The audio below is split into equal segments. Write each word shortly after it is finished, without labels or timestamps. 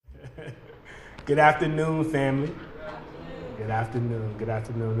Good afternoon, family. Good afternoon. Good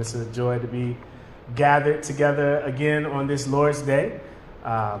afternoon. It's a joy to be gathered together again on this Lord's Day.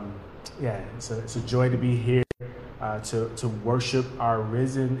 It's a joy to be here to worship our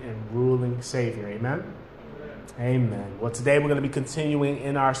risen and ruling Savior. Amen? Amen. Well, today we're going to be continuing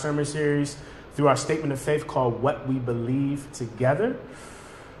in our sermon series through our statement of faith called What We Believe Together.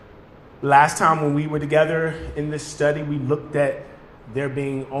 Last time when we were together in this study, we looked at there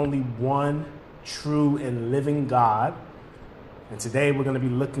being only one true and living God. And today we're going to be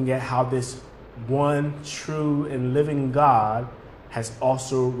looking at how this one true and living God has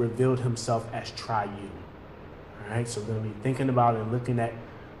also revealed himself as triune. All right, so we're going to be thinking about and looking at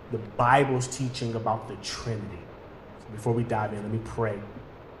the Bible's teaching about the Trinity. So before we dive in, let me pray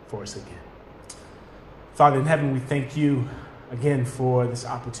for us again. Father in heaven, we thank you again for this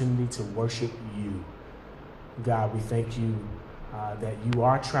opportunity to worship you. God, we thank you that you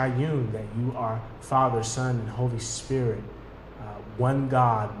are triune, that you are Father, Son, and Holy Spirit. One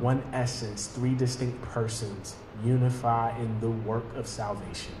God, one essence, three distinct persons, unified in the work of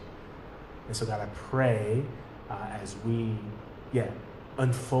salvation. And so, God, I pray as we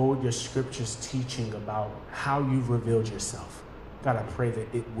unfold your scriptures teaching about how you've revealed yourself. God, I pray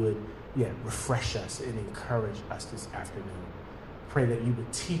that it would refresh us and encourage us this afternoon. Pray that you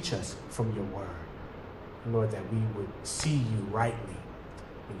would teach us from your word. And Lord, that we would see you rightly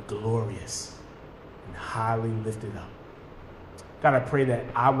and glorious and highly lifted up. God, I pray that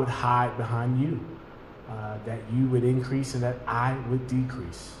I would hide behind you, that you would increase and that I would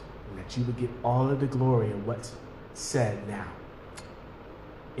decrease, and that you would get all of the glory of what's said now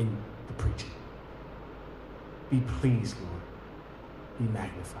in the preaching. Be pleased, Lord. Be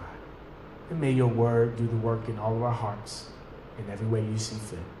magnified. And may your word do the work in all of our hearts in every way you see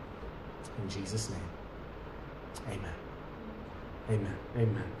fit. In Jesus' name, amen. Amen.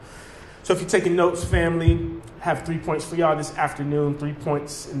 Amen. So if you're taking notes, family, I have 3 points for y'all this afternoon, 3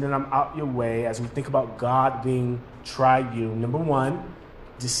 points, and then I'm out your way as we think about God being triune. Number one,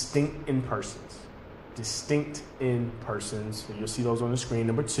 distinct in persons. Distinct in persons. So you'll see those on the screen.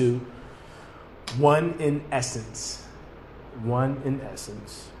 Number two, one in essence. One in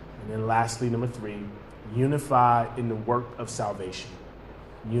essence. And then lastly, number three, unified in the work of salvation.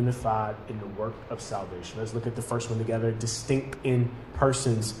 Unified in the work of salvation. Let's look at the first one together. Distinct in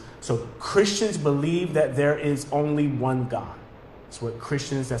persons. So Christians believe that there is only one God. That's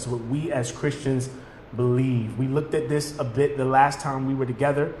what we as Christians believe. We looked at this a bit the last time we were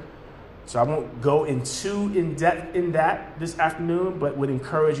together. So I won't go in depth in that this afternoon, but would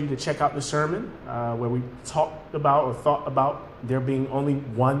encourage you to check out the sermon where we talked about or thought about there being only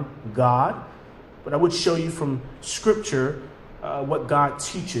one God. But I would show you from Scripture what God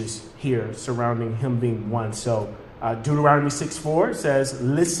teaches here surrounding him being one. So Deuteronomy 6:4 says,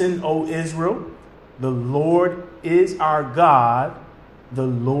 "Listen, O Israel, the Lord is our God, the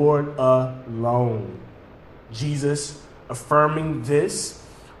Lord alone." Jesus affirming this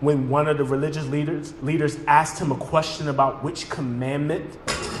when one of the religious leaders asked him a question about which commandment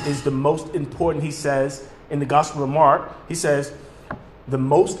is the most important. He says in the Gospel of Mark, he says, "The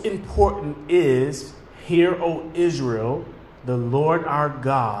most important is, hear, O Israel, the Lord our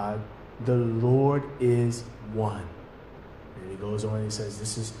God, the Lord is one." And he goes on and he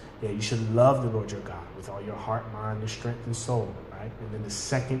says, you should love the Lord your God with all your heart, mind, and strength and soul, right? And then the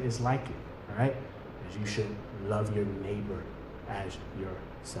second is like it, right? As you should love your neighbor as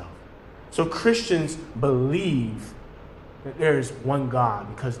yourself. So Christians believe that there is one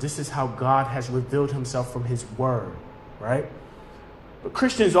God because this is how God has revealed himself from his word, right? But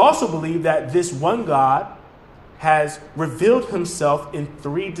Christians also believe that this one God has revealed himself in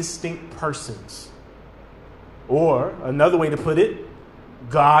three distinct persons. Or another way to put it,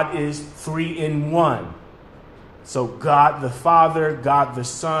 God is three in one. So God the Father, God the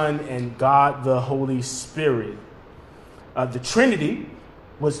Son, and God the Holy Spirit. The Trinity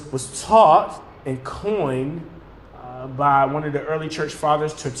was taught and coined by one of the early church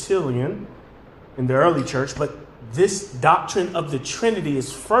fathers, Tertullian, in the early church. But this doctrine of the Trinity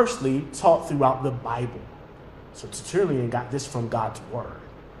is firstly taught throughout the Bible. So Tertullian got this from God's word,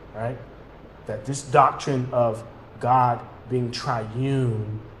 right? That this doctrine of God being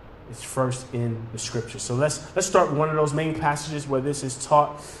triune is first in the scripture. So let's start with one of those main passages where this is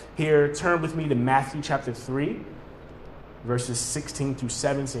taught here. Turn with me to Matthew chapter 3, verses 16 through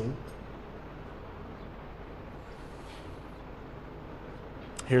 17.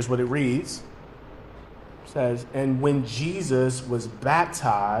 Here's what it reads. It says, "And when Jesus was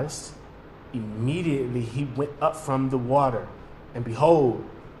baptized, immediately he went up from the water, and behold,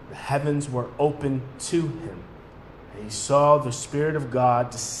 the heavens were opened to him. And he saw the Spirit of God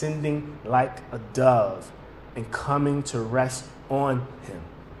descending like a dove and coming to rest on him.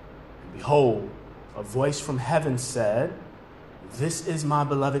 And behold, a voice from heaven said, "This is my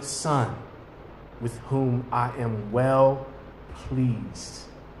beloved Son, with whom I am well pleased."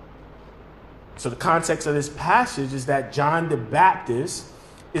 So the context of this passage is that John the Baptist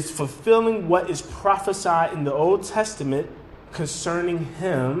is fulfilling what is prophesied in the Old Testament concerning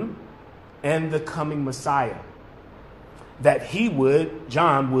him and the coming Messiah. That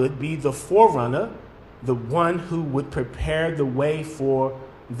John would be the forerunner, the one who would prepare the way for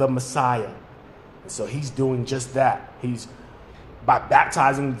the Messiah. And so he's doing just that. He's by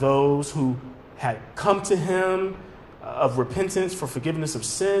baptizing those who had come to him of repentance for forgiveness of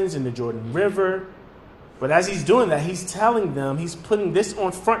sins in the Jordan River. But as he's doing that, he's telling them, he's putting this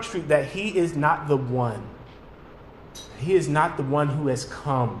on Front Street, that he is not the one. He is not the one who has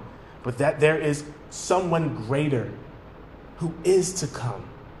come, but that there is someone greater who is to come,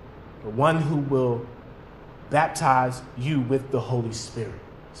 the one who will baptize you with the Holy Spirit.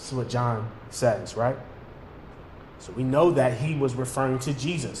 This is what John says, right? So we know that he was referring to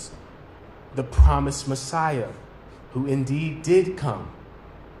Jesus, the promised Messiah, who indeed did come.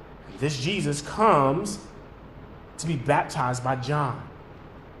 This Jesus comes to be baptized by John.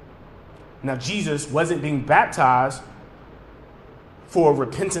 Now, Jesus wasn't being baptized for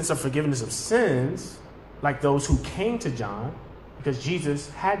repentance or forgiveness of sins like those who came to John, because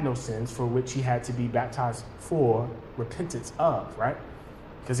Jesus had no sins for which he had to be baptized for repentance of, right?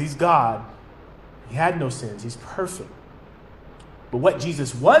 Because he's God. He had no sins. He's perfect. But what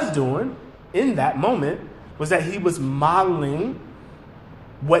Jesus was doing in that moment was that he was modeling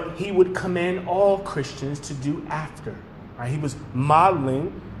what he would command all Christians to do after. Right? He was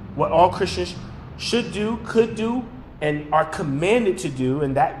modeling what all Christians should do, could do, and are commanded to do,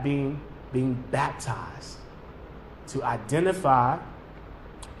 and that being baptized, to identify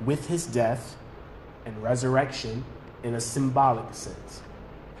with his death and resurrection in a symbolic sense.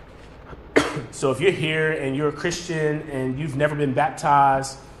 So if you're here and you're a Christian and you've never been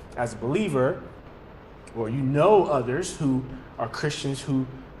baptized as a believer, or you know others who are Christians who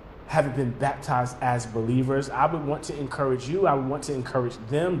haven't been baptized as believers, I would want to encourage you. I would want to encourage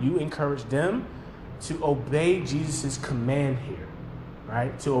them. You encourage them to obey Jesus' command here,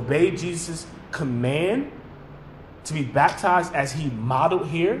 right? To obey Jesus' command to be baptized as he modeled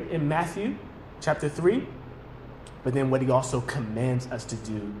here in Matthew chapter 3, but then what he also commands us to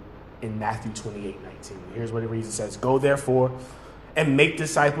do in Matthew 28:19. Here's what it reads. It says, "Go therefore and make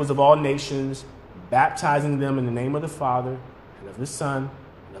disciples of all nations, baptizing them in the name of the Father and of the Son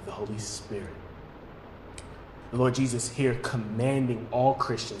and of the Holy Spirit." The Lord Jesus here commanding all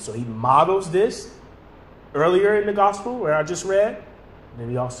Christians. So he models this earlier in the gospel where I just read, and then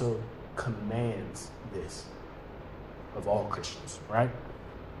he also commands this of all Christians, right?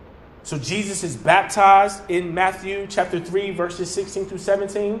 So Jesus is baptized in Matthew chapter 3, verses 16 through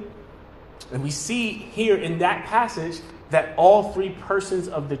 17. And we see here in that passage that all three persons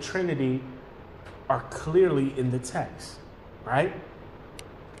of the Trinity are clearly in the text, right?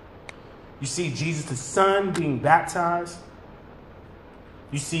 You see Jesus the Son being baptized.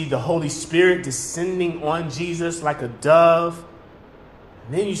 You see the Holy Spirit descending on Jesus like a dove.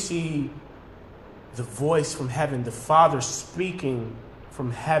 And then you see the voice from heaven, the Father speaking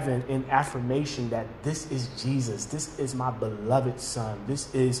from heaven in affirmation that this is Jesus. This is my beloved Son.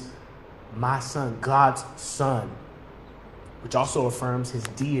 This is my Son, God's Son, which also affirms his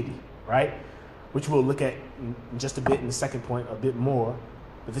deity, right? Which we'll look at in just a bit in the second point, a bit more.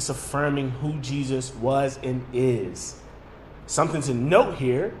 But this affirming who Jesus was and is. Something to note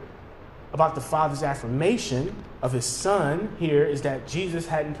here about the Father's affirmation of his Son here is that Jesus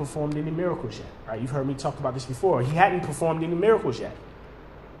hadn't performed any miracles yet, right? You've heard me talk about this before. He hadn't performed any miracles yet.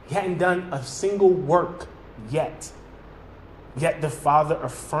 He hadn't done a single work yet. Yet the Father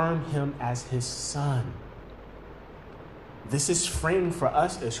affirmed him as his Son. This is framed for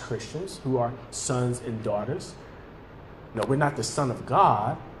us as Christians who are sons and daughters. No, we're not the Son of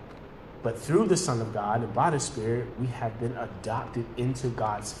God, but through the Son of God and by the Spirit, we have been adopted into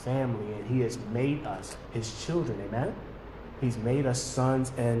God's family, and he has made us his children, amen? He's made us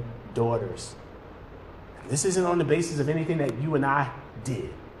sons and daughters. This isn't on the basis of anything that you and I did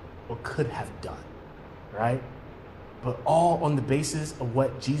or could have done, right? But all on the basis of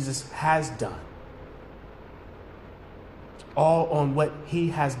what Jesus has done. All on what he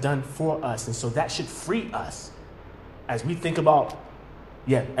has done for us. And so that should free us as we think about,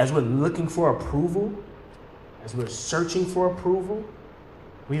 as we're looking for approval, as we're searching for approval,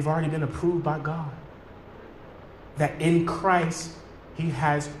 we've already been approved by God. That in Christ, He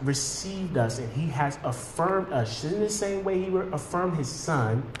has received us and he has affirmed us. In the same way he affirmed his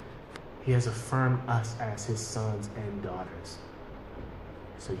son, he has affirmed us as his sons and daughters.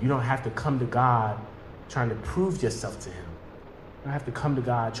 So you don't have to come to God trying to prove yourself to him. You don't have to come to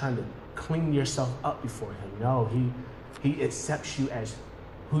God trying to clean yourself up before him. No, he accepts you as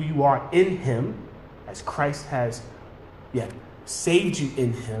who you are in him, as Christ has saved you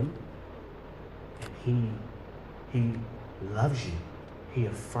in him. And he loves you. He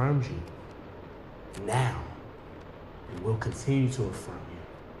affirms you now and will continue to affirm you.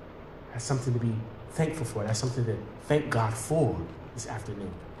 That's something to be thankful for. That's something to thank God for this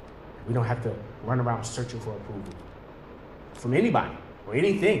afternoon. We don't have to run around searching for approval from anybody or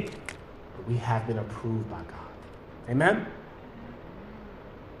anything, but we have been approved by God. Amen?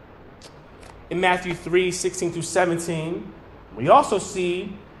 In Matthew 3:16 through 17, we also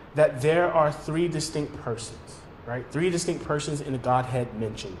see that there are three distinct persons, right? Three distinct persons in the Godhead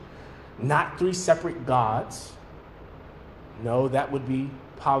mentioned. Not three separate gods. No, that would be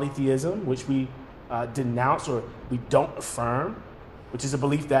polytheism, which we denounce or we don't affirm, which is a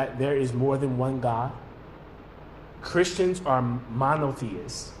belief that there is more than one God. Christians are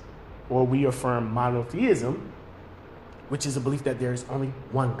monotheists, or we affirm monotheism, which is a belief that there is only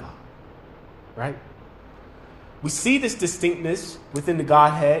one God, right? We see this distinctness within the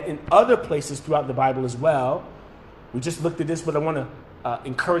Godhead in other places throughout the Bible as well. We just looked at this, but I want to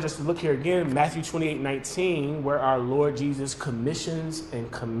encourage us to look here again, Matthew 28:19, where our Lord Jesus commissions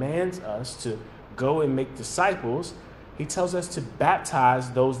and commands us to go and make disciples. He tells us to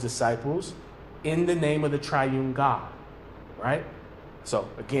baptize those disciples in the name of the triune God, right? So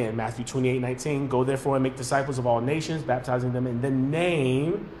again, Matthew 28:19, go therefore and make disciples of all nations, baptizing them in the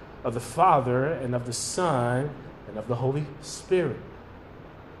name of the Father and of the Son and of the Holy Spirit.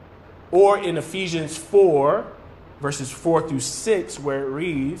 Or in Ephesians 4, verses 4 through 6, where it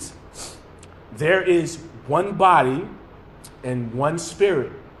reads, there is one body and one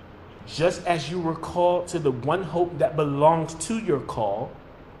spirit, just as you were called to the one hope that belongs to your call,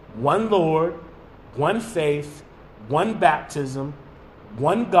 one Lord, one faith, one baptism,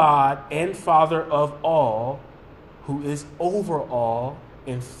 one God and Father of all, who is over all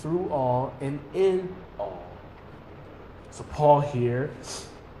and through all and in all. So Paul here,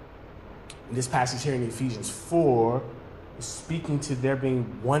 in this passage here in Ephesians 4, is speaking to there being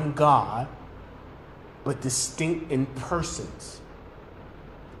one God, but distinct in persons.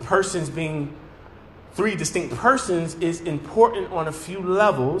 Persons being three distinct persons is important on a few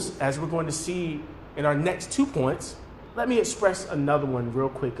levels, as we're going to see in our next 2 points. Let me express another one real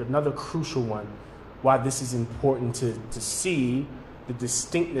quick, another crucial one, why this is important to see the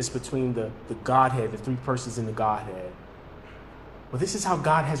distinctness between the Godhead, the three persons in the Godhead. Well, this is how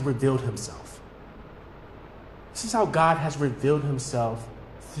God has revealed himself. This is how God has revealed himself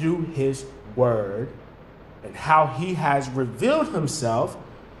through his word, and how he has revealed himself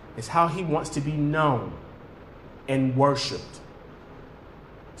is how he wants to be known and worshiped.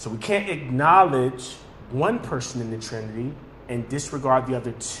 So we can't acknowledge one person in the Trinity and disregard the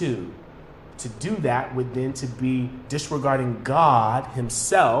other two. To do that would then to be disregarding God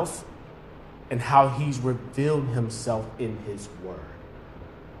himself and how he's revealed himself in his word.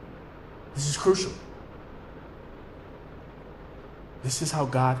 This is crucial. This is how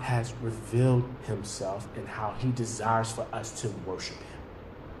God has revealed himself and how he desires for us to worship him.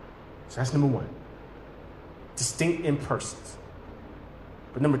 So that's number one. Distinct in persons.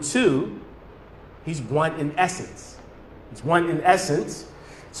 But number two, he's one in essence. He's one in essence.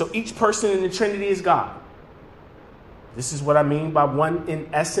 So each person in the Trinity is God. This is what I mean by one in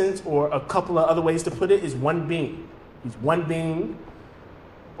essence, or a couple of other ways to put it is one being. He's one being,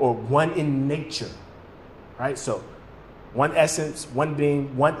 or one in nature, right? So one essence, one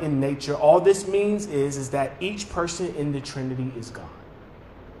being, one in nature. All this means is that each person in the Trinity is God.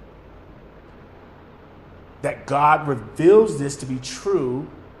 That God reveals this to be true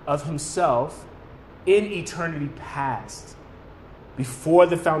of himself in eternity past, before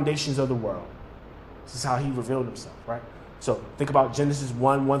the foundations of the world. This is how he revealed himself, right? So think about Genesis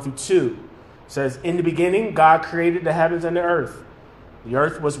 1:1-2. It says, in the beginning, God created the heavens and the earth. The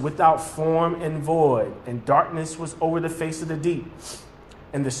earth was without form and void, and darkness was over the face of the deep.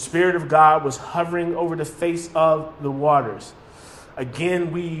 And the Spirit of God was hovering over the face of the waters.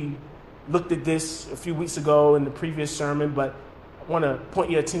 Again, we looked at this a few weeks ago in the previous sermon, but I want to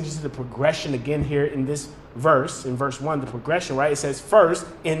point your attention to the progression again here in this verse. In verse 1, the progression, right? It says, first,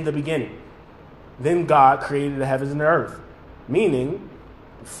 in the beginning. Then God created the heavens and the earth. Meaning,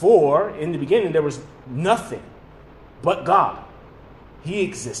 before, in the beginning, there was nothing but God. He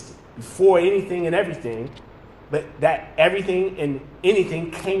existed. Before anything and everything, but that everything and anything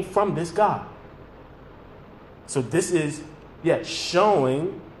came from this God. So this is,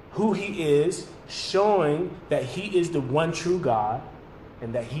 showing who he is, showing that he is the one true God,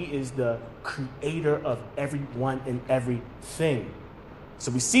 and that he is the creator of everyone and everything.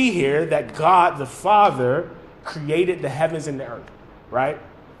 So we see here that God the Father created the heavens and the earth, right?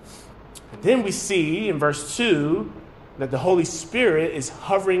 And then we see in verse 2 that the Holy Spirit is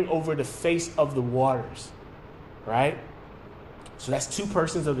hovering over the face of the waters, right? So that's two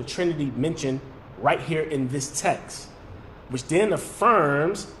persons of the Trinity mentioned right here in this text, which then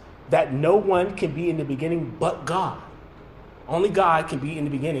affirms that no one can be in the beginning but God. Only God can be in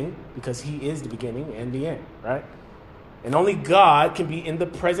the beginning because he is the beginning and the end, right? And only God can be in the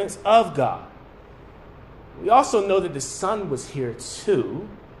presence of God. We also know that the Son was here too.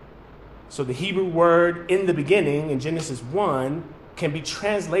 So the Hebrew word in the beginning in Genesis 1 can be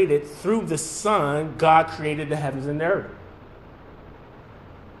translated through the Son. God created the heavens and the earth.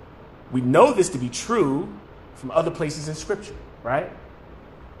 We know this to be true from other places in Scripture, right?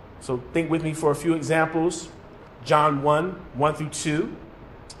 So think with me for a few examples. John 1:1-2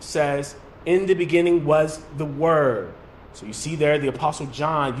 says, in the beginning was the Word. So you see there, the Apostle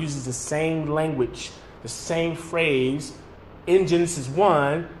John uses the same language, the same phrase in Genesis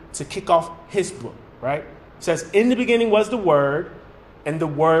 1 to kick off his book, right? It says, in the beginning was the Word, and the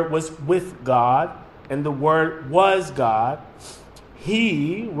Word was with God, and the Word was God.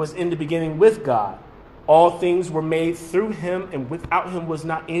 He was in the beginning with God. All things were made through him, and without him was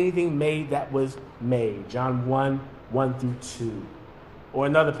not anything made that was made. John 1:1-2. Or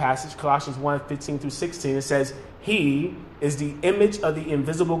another passage, Colossians 1:15-16, it says, he is the image of the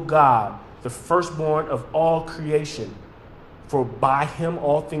invisible God, the firstborn of all creation. For by him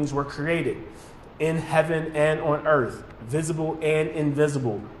all things were created, in heaven and on earth, visible and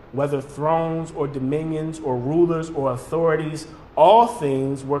invisible, whether thrones or dominions or rulers or authorities, all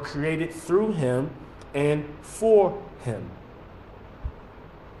things were created through him and for him.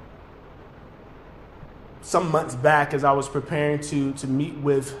 Some months back, as I was preparing to meet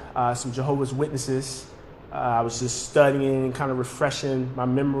with some Jehovah's Witnesses, I was just studying and kind of refreshing my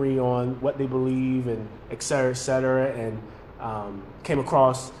memory on what they believe and et cetera, and came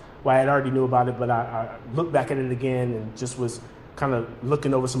across, well, I had already knew about it, but I looked back at it again and just was kind of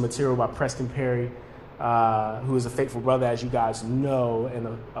looking over some material by Preston Perry, who is a faithful brother, as you guys know, and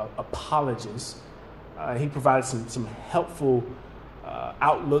an apologist. He provided some helpful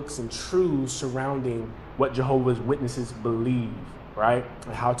outlooks and truths surrounding what Jehovah's Witnesses believe, right?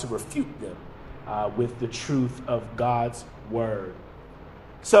 And how to refute them with the truth of God's word.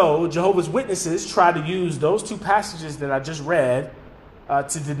 So Jehovah's Witnesses try to use those two passages that I just read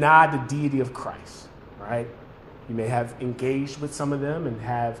to deny the deity of Christ, right? You may have engaged with some of them and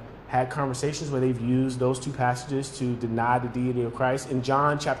have had conversations where they've used those two passages to deny the deity of Christ. In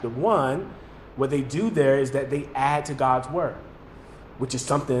John chapter 1, what they do there is that they add to God's word, which is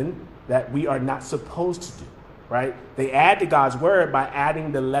something that we are not supposed to do, right? They add to God's word by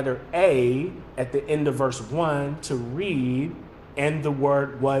adding the letter A at the end of verse 1 to read, and the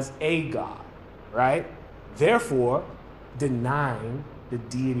word was a God, right? Therefore, denying the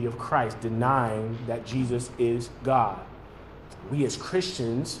deity of Christ, denying that Jesus is God. We as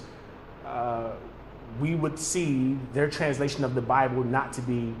Christians, we would see their translation of the Bible not to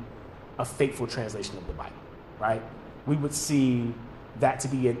be a faithful translation of the Bible, right? We would see that to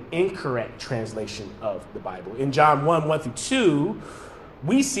be an incorrect translation of the Bible. In John 1:1-2,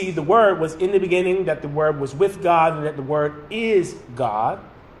 we see the word was in the beginning, that the word was with God, and that the word is God.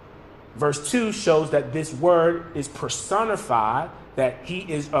 Verse 2 shows that this word is personified, that he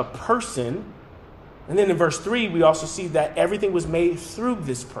is a person. And then in verse 3, we also see that everything was made through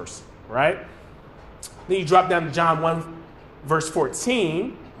this person, right? Then you drop down to John 1, verse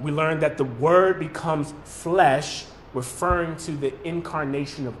 14. We learn that the word becomes flesh, referring to the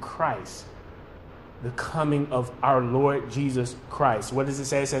incarnation of Christ, the coming of our Lord Jesus Christ. What does it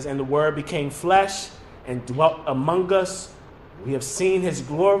say? It says, and the word became flesh and dwelt among us. We have seen his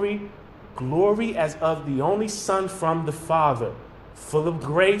glory, glory as of the only Son from the Father, full of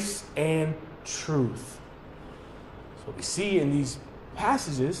grace and truth. So what we see in these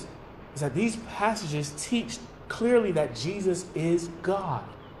passages is that these passages teach clearly that Jesus is God.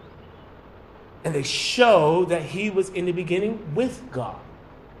 And they show that he was in the beginning with God.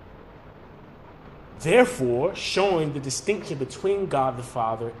 Therefore, showing the distinction between God the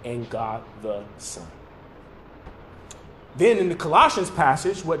Father and God the Son. Then in the Colossians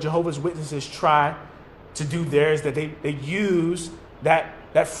passage, what Jehovah's Witnesses try to do there is that they use that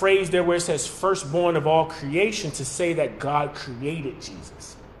phrase there where it says firstborn of all creation to say that God created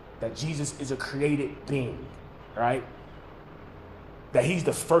Jesus, that Jesus is a created being. right? That he's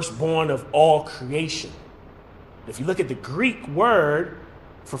the firstborn of all creation. If you look at the Greek word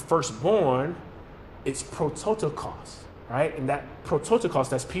for firstborn, it's prototokos, right? And that prototokos,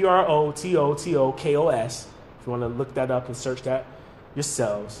 that's prototokos. If you want to look that up and search that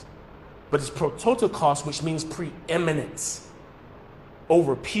yourselves. But it's prototokos, which means preeminence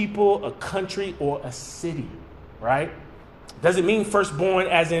over people, a country, or a city, right? Doesn't mean firstborn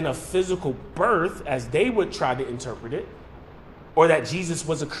as in a physical birth, as they would try to interpret it, or that Jesus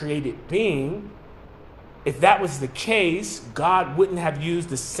was a created being. If that was the case, God wouldn't have used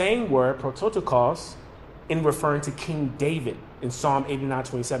the same word, prototokos, in referring to King David in Psalm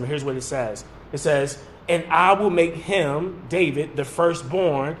 89:27. Here's what it says. It says, and I will make him, David, the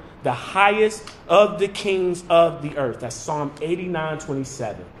firstborn, the highest of the kings of the earth. That's Psalm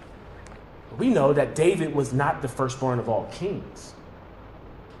 89:27. We know that David was not the firstborn of all kings.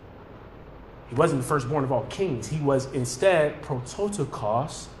 He wasn't the firstborn of all kings. He was instead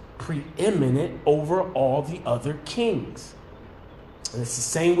prototokos, preeminent over all the other kings. And it's the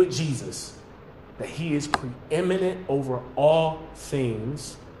same with Jesus, that he is preeminent over all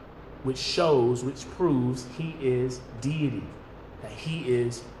things, which proves he is deity, that he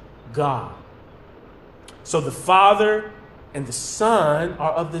is God. So the Father and the Son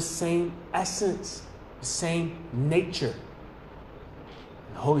are of the same essence, the same nature.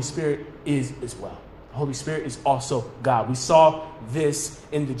 And the Holy Spirit is as well. The Holy Spirit is also God. We saw this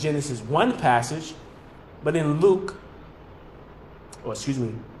in the Genesis 1 passage, but in in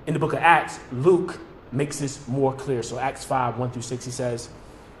the book of Acts, Luke makes this more clear. So Acts 5:1-6, he says,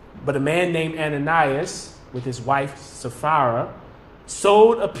 but a man named Ananias, with his wife Sapphira,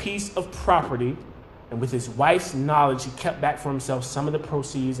 sold a piece of property, and with his wife's knowledge, he kept back for himself some of the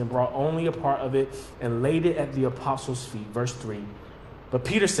proceeds and brought only a part of it and laid it at the apostles' feet. Verse 3. But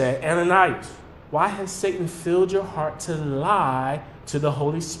Peter said, Ananias, why has Satan filled your heart to lie to the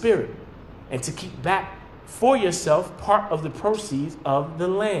Holy Spirit and to keep back for yourself part of the proceeds of the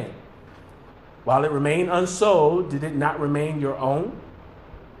land? While it remained unsold, did it not remain your own?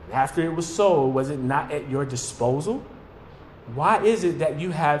 And after it was sold, was it not at your disposal? Why is it that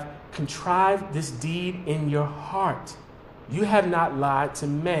you have contrived this deed in your heart? You have not lied to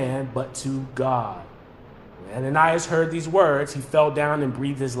man, but to God. When Ananias heard these words, he fell down and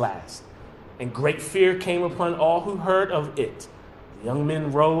breathed his last. And great fear came upon all who heard of it. The young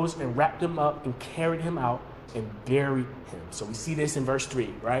men rose and wrapped him up and carried him out and buried him. So we see this in verse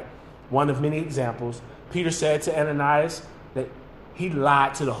 3, right? One of many examples. Peter said to Ananias that he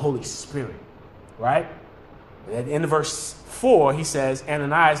lied to the Holy Spirit, right? And at the end of verse 4, he says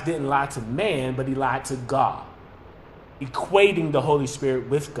Ananias didn't lie to man, but he lied to God, equating the Holy Spirit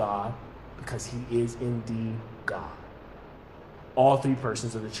with God because he is indeed God. All three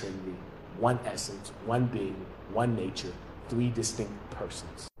persons of the Trinity, one essence, one being, one nature, three distinct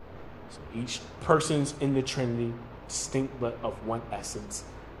persons. So each person's in the Trinity, distinct but of one essence.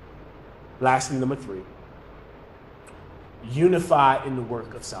 Lastly, number 3, unified in the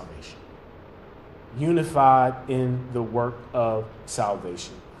work of salvation. Unified in the work of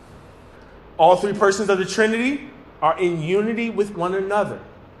salvation. All three persons of the Trinity are in unity with one another.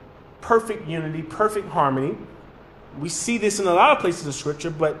 Perfect unity, perfect harmony. We see this in a lot of places of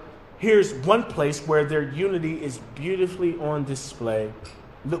Scripture, but here's one place where their unity is beautifully on display.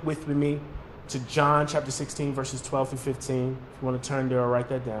 Look with me to John chapter 16, verses 12-15. If you want to turn there or write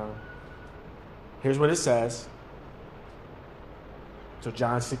that down. Here's what it says. So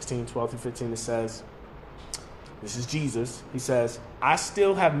John 16, 12-15, it says, this is Jesus. He says, I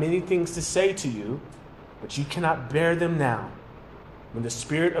still have many things to say to you, but you cannot bear them now. When the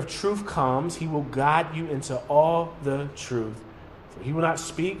Spirit of truth comes, he will guide you into all the truth. For he will not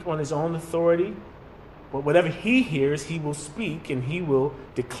speak on his own authority, but whatever he hears, he will speak, and he will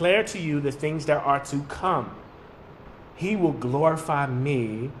declare to you the things that are to come. He will glorify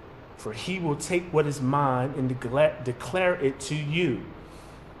me, for he will take what is mine and declare it to you.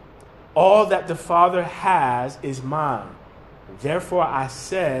 All that the Father has is mine. Therefore I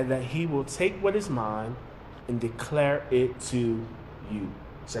said that he will take what is mine and declare it to you.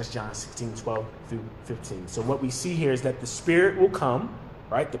 So that's John 16, 12-15. So what we see here is that the Spirit will come,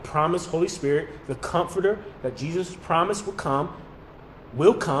 right? The promised Holy Spirit, the Comforter that Jesus promised will come,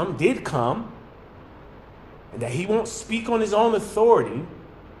 did come, and that he won't speak on his own authority,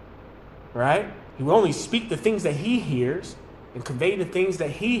 right? He will only speak the things that he hears and convey the things that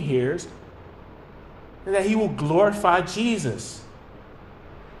he hears, and that he will glorify Jesus.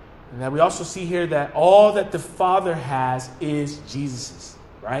 And that we also see here that all that the Father has is Jesus's,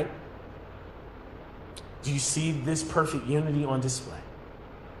 right? Do you see this perfect unity on display?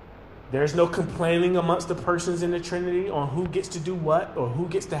 There's no complaining amongst the persons in the Trinity on who gets to do what or who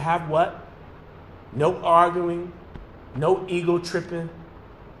gets to have what. No arguing, no ego tripping,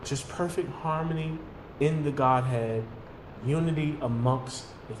 just perfect harmony in the Godhead, unity amongst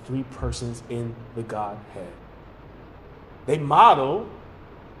the three persons in the Godhead. They model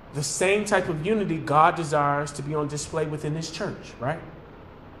the same type of unity God desires to be on display within his church, right?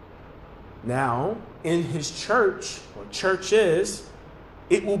 Now, in his church, or churches,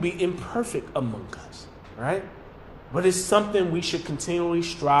 it will be imperfect among us, right? But it's something we should continually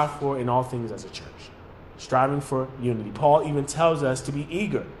strive for in all things as a church, striving for unity. Paul even tells us to be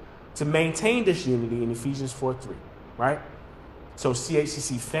eager to maintain this unity in Ephesians 4:3, right? So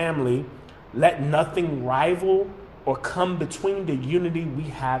CHCC family, let nothing rival or come between the unity we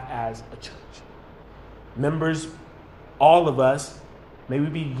have as a church. Members, all of us, may we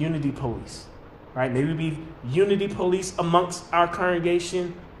be unity police, right? May we be unity police amongst our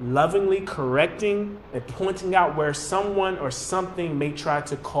congregation, lovingly correcting and pointing out where someone or something may try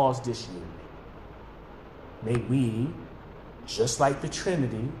to cause disunity. May we, just like the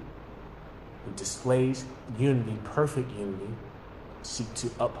Trinity, who displays unity, perfect unity, seek to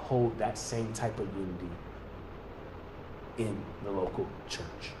uphold that same type of unity in the local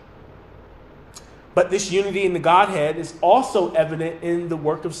church. But this unity in the Godhead is also evident in the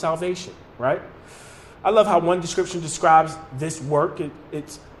work of salvation, right? I love how one description describes this work.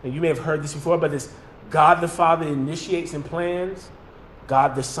 It's, and you may have heard this before, but it's God the Father initiates and plans,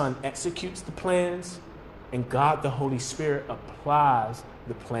 God the Son executes the plans, and God the Holy Spirit applies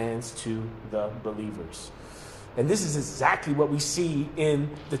the plans to the believers. And this is exactly what we see in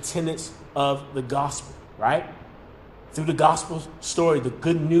the tenets of the gospel, right? Through the gospel story, the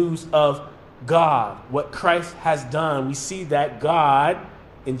good news of God, what Christ has done, we see that God,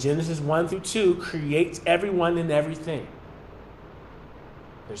 in Genesis 1-2, creates everyone and everything.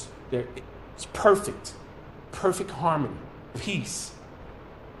 It's perfect harmony, peace.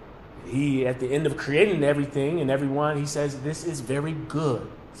 He, at the end of creating everything and everyone, he says, this is very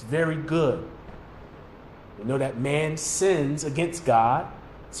good. It's very good. We know that man sins against God.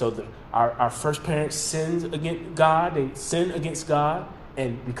 So our first parents sinned against God. They sinned against God.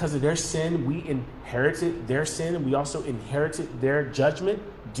 And because of their sin, we inherited their sin. And we also inherited their judgment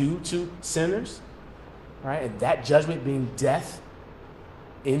due to sinners. Right? And that judgment being death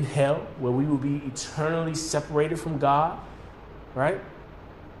in hell, where we will be eternally separated from God. Right?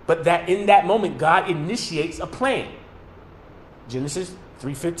 But that in that moment, God initiates a plan. Genesis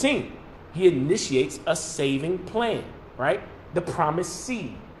 3:15. He initiates a saving plan, right? The promised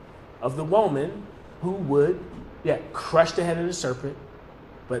seed of the woman who would, crush the head of the serpent,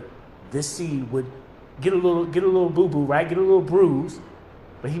 but this seed would get a little boo-boo, right? Get a little bruise,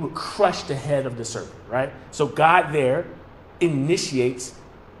 but he would crush the head of the serpent, right? So God there initiates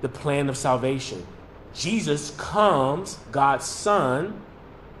the plan of salvation. Jesus comes, God's Son,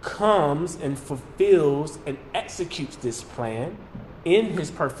 comes and fulfills and executes this plan in his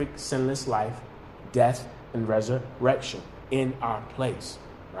perfect sinless life, death, and resurrection in our place,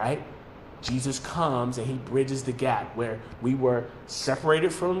 right? Jesus comes and he bridges the gap where we were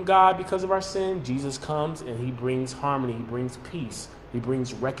separated from God because of our sin. Jesus comes and he brings harmony, he brings peace, he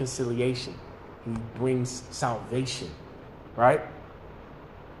brings reconciliation, he brings salvation, right?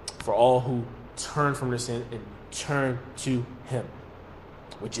 For all who turn from their sin and turn to him,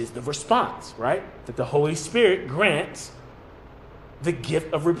 which is the response, right? That the Holy Spirit grants the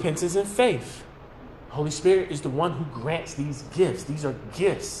gift of repentance and faith. The Holy Spirit is the one who grants these gifts. These are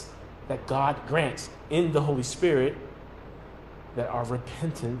gifts that God grants in the Holy Spirit that are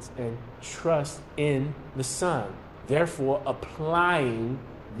repentance and trust in the Son. Therefore, applying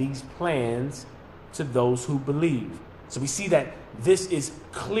these plans to those who believe. So we see that this is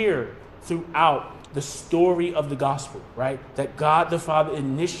clear throughout the story of the gospel, right? That God the Father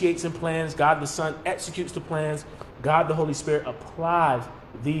initiates and plans, God the Son executes the plans, God the Holy Spirit applies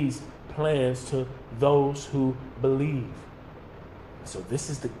these plans to those who believe. So this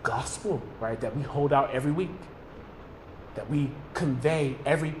is the gospel, right, that we hold out every week, that we convey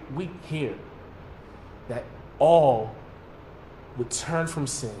every week here, that all would turn from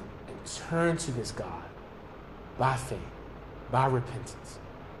sin and turn to this God by faith, by repentance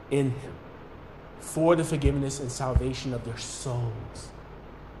in him, for the forgiveness and salvation of their souls,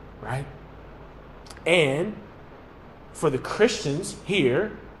 right? And for the Christians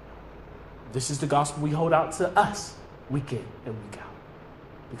here, this is the gospel we hold out to us week in and week out.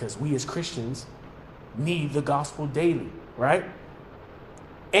 Because we as Christians need the gospel daily, right?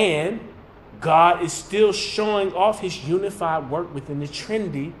 And God is still showing off his unified work within the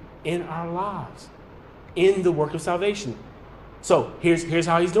Trinity in our lives, in the work of salvation. So here's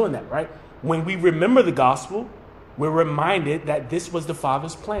how he's doing that, right? When we remember the gospel, we're reminded that this was the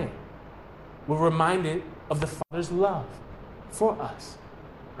Father's plan. We're reminded of the Father's love for us,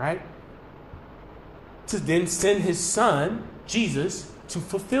 right? To then send his Son, Jesus, to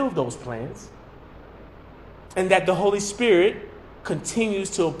fulfill those plans. And that the Holy Spirit continues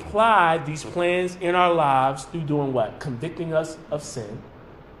to apply these plans in our lives through doing what? Convicting us of sin,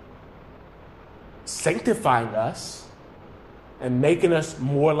 sanctifying us, and making us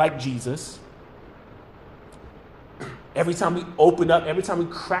more like Jesus. Every time we open up, every time we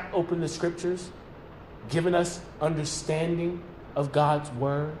crack open the scriptures, giving us understanding of God's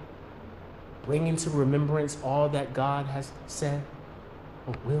word, bringing to remembrance all that God has said,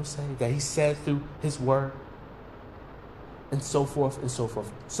 or will say, that he said through his word, and so forth and so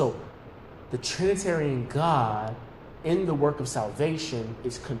forth. So the Trinitarian God in the work of salvation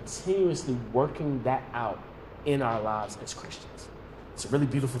is continuously working that out in our lives as Christians. It's a really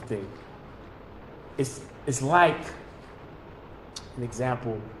beautiful thing. It's like an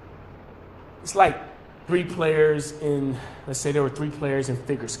example. It's like let's say there were 3 players in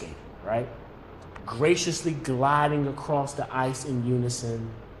figure skating, right? Graciously gliding across the ice in unison,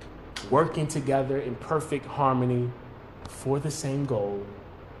 working together in perfect harmony for the same goal,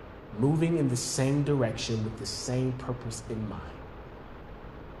 moving in the same direction with the same purpose in mind.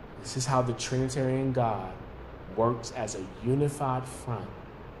 This is how the Trinitarian God works as a unified front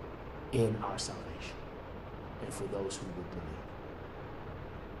in our salvation and for those who would believe.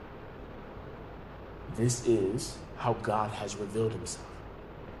 This is how God has revealed himself.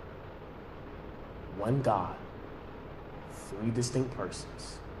 One God, 3 distinct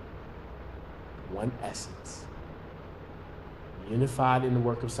persons, one essence, unified in the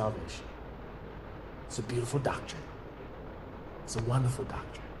work of salvation. It's a beautiful doctrine. It's a wonderful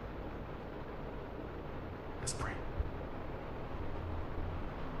doctrine. Let's pray.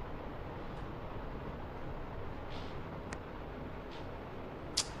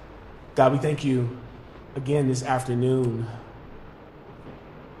 God, we thank you again this afternoon.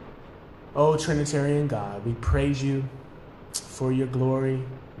 Oh, Trinitarian God, we praise you for your glory,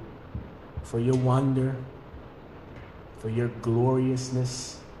 for your wonder, for your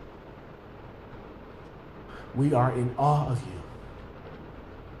gloriousness. We are in awe of you.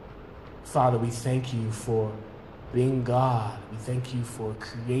 Father, we thank you for being God. We thank you for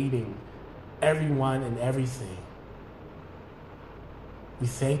creating everyone and everything. We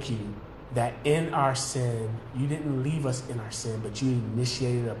thank you that in our sin, you didn't leave us in our sin, but you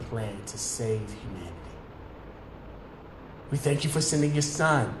initiated a plan to save humanity. We thank you for sending your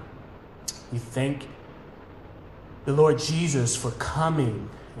Son. We thank the Lord Jesus for coming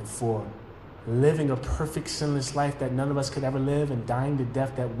and for living a perfect sinless life that none of us could ever live and dying the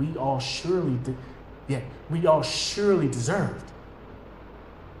death that we all surely deserved.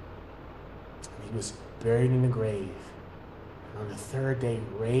 And he was buried in the grave, and on the 3rd day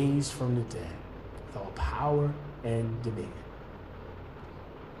raised from the dead with all power and dominion,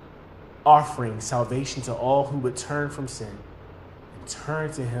 offering salvation to all who would turn from sin and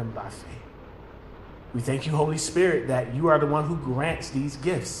turn to him by faith. We thank you, Holy Spirit, that you are the one who grants these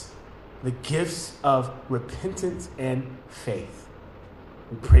gifts, the gifts of repentance and faith.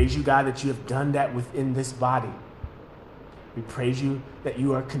 We praise you, God, that you have done that within this body. We praise you that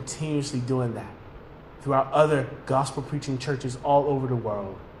you are continuously doing that throughout other gospel preaching churches all over the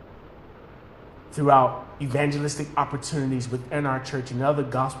world, throughout evangelistic opportunities within our church and other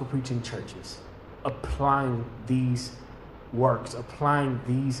gospel preaching churches, applying these works, applying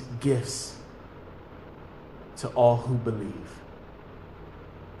these gifts to all who believe.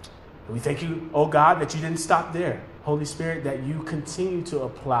 And we thank you, oh God, that you didn't stop there. Holy Spirit, that you continue to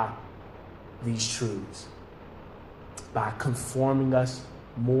apply these truths by conforming us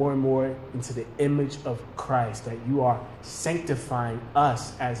more and more into the image of Christ, that you are sanctifying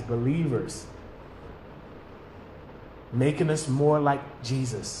us as believers, making us more like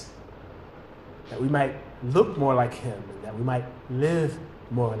Jesus, that we might look more like him, and that we might live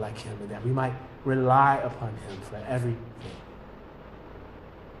more like him, and that we might rely upon him for everything.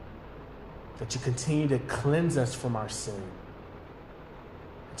 That you continue to cleanse us from our sin,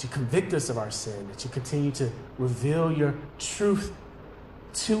 that you convict us of our sin, that you continue to reveal your truth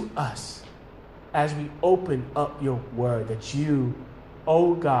to us as we open up your word, that you,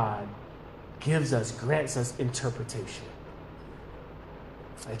 oh God, grants us interpretation,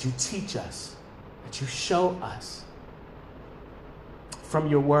 that you teach us, that you show us from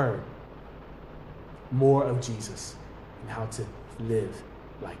your word more of Jesus and how to live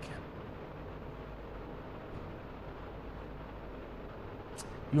like him.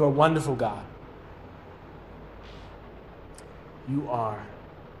 You are wonderful, God. You are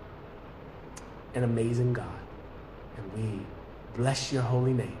an amazing God, and we bless your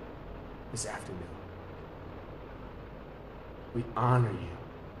holy name this afternoon. We honor you.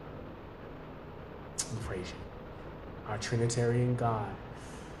 We praise you. Our Trinitarian God,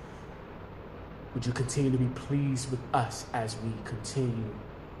 would you continue to be pleased with us as we continue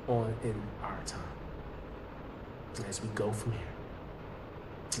on in our time, and as we go from here.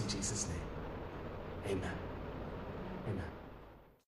 In Jesus' name, amen. Amen.